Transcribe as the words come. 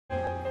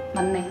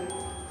맞네.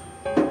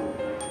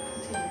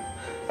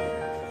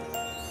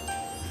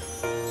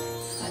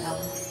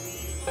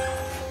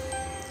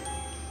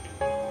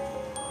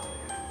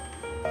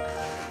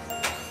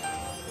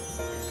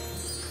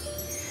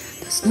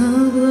 The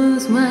snow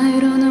glows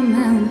white on a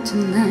mountain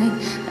tonight,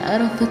 not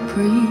a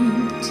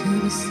footprint to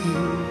be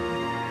seen.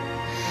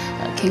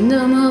 A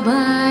kingdom of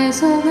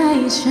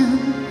isolation,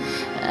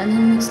 and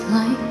it looks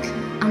like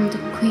I'm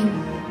the queen.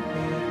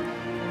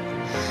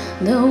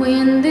 The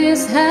wind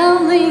is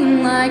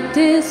howling like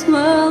this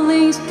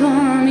swirling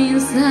storm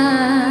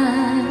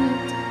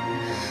inside.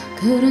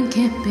 Couldn't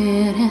keep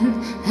it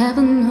in,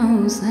 heaven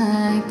knows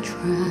I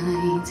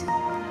tried.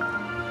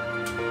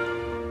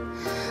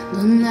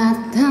 Don't let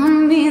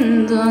them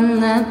in, don't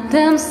let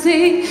them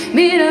see.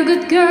 Be the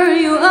good girl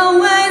you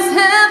always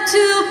have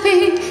to be.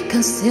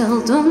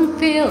 Conceal, don't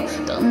feel,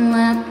 don't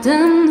let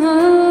them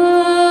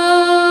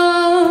know.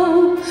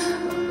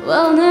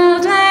 Well, now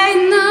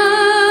they know.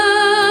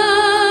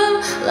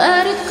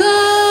 Let it go,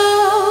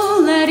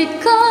 let it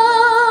go.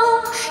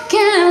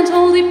 Can't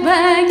hold it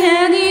back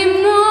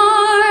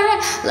anymore.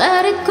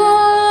 Let it go,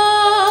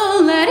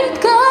 let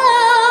it go.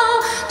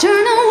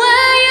 Turn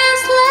away and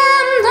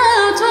slam the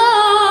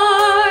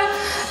door.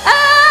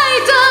 I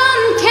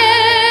don't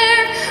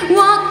care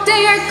what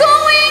they are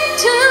going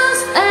to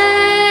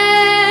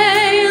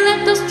say.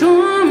 Let the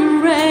storm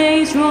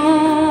rage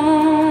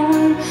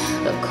on.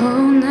 The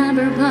cold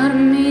never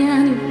bothered me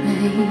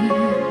anyway.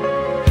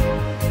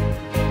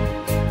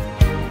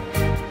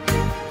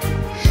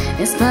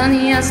 It's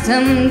funny as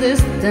some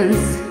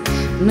distance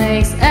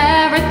makes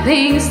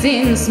everything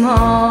seem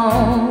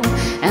small,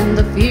 and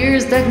the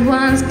fears that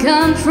once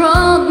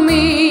controlled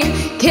me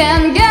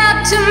can't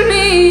get to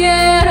me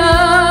at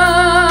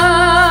all.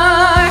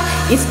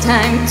 It's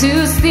time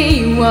to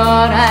see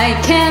what I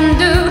can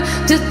do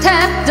to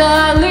test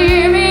the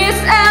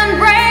limits and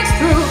break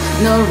through.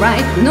 No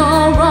right,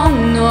 no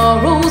wrong, no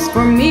rules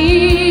for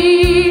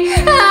me.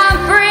 I'm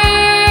free.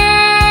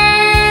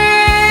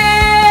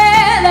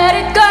 Let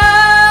it go,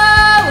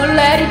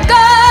 let it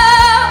go.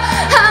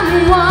 I'm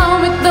one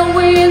with the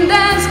wind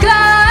and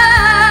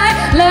sky.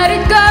 Let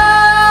it go,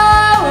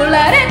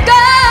 let it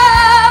go.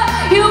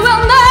 You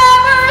will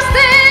never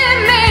see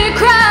me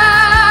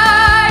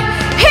cry.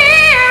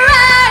 Here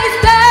I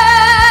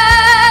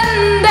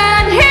stand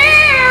and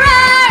here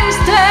I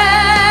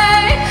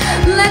stay.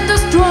 Let the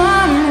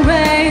storm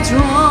rage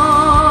on.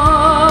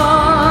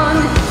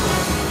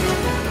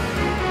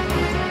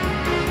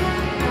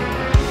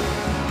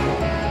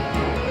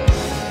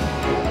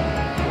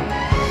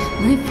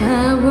 My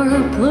power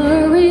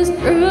blurs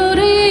through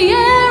the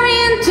air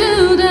into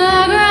the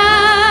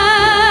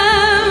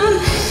ground.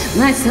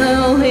 My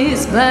soul is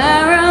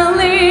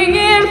spiraling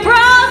in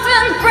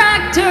frozen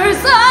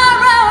fractures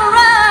all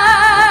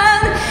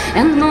around.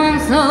 And one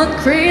thought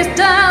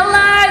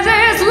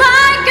crystallizes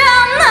like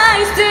an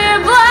icy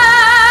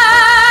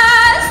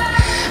blast.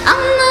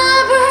 I'm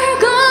never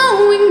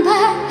going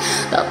back.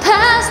 The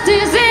past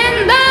is in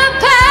the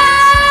past.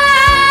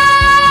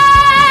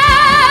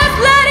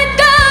 Let it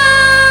go,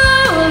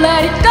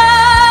 let it go.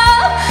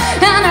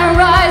 And I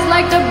rise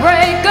like the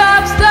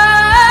breakup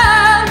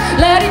star.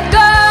 Let it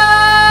go,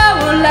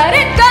 let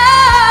it go.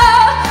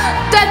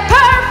 That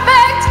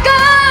perfect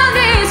gun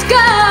is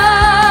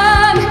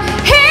gone.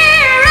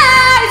 Here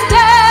I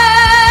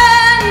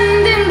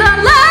stand in the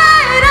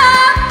light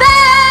of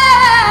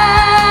day.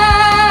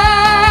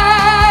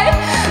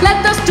 Let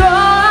the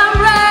storm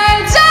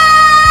rage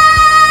on.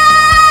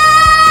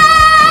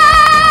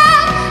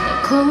 The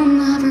cold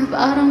never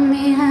bothered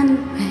me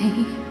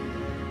anyway.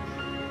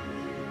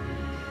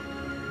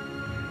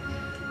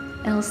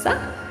 Elsa?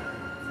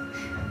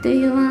 Do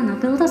you wanna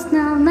build a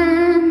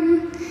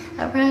snowman?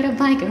 Or ride a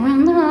bike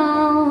around the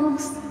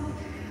halls?